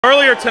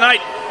Earlier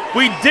tonight,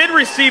 we did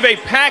receive a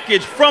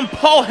package from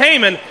Paul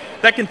Heyman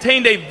that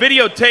contained a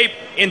videotape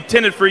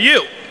intended for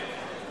you.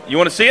 You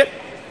want to see it?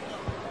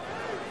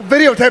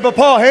 Videotape of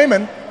Paul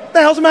Heyman?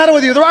 The hell's the matter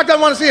with you? The Rock doesn't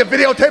want to see a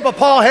videotape of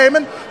Paul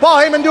Heyman. Paul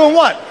Heyman doing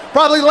what?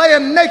 Probably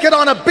laying naked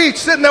on a beach,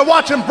 sitting there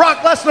watching Brock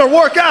Lesnar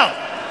work out.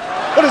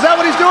 What is that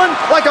what he's doing?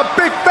 Like a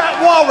big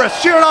fat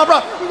walrus cheering on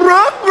Brock.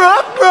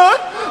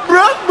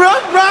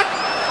 Brock.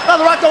 Now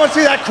the Rock don't want to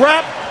see that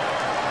crap.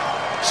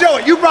 Show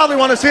it. You probably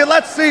want to see it.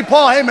 Let's see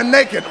Paul Heyman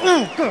naked.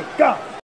 Good God.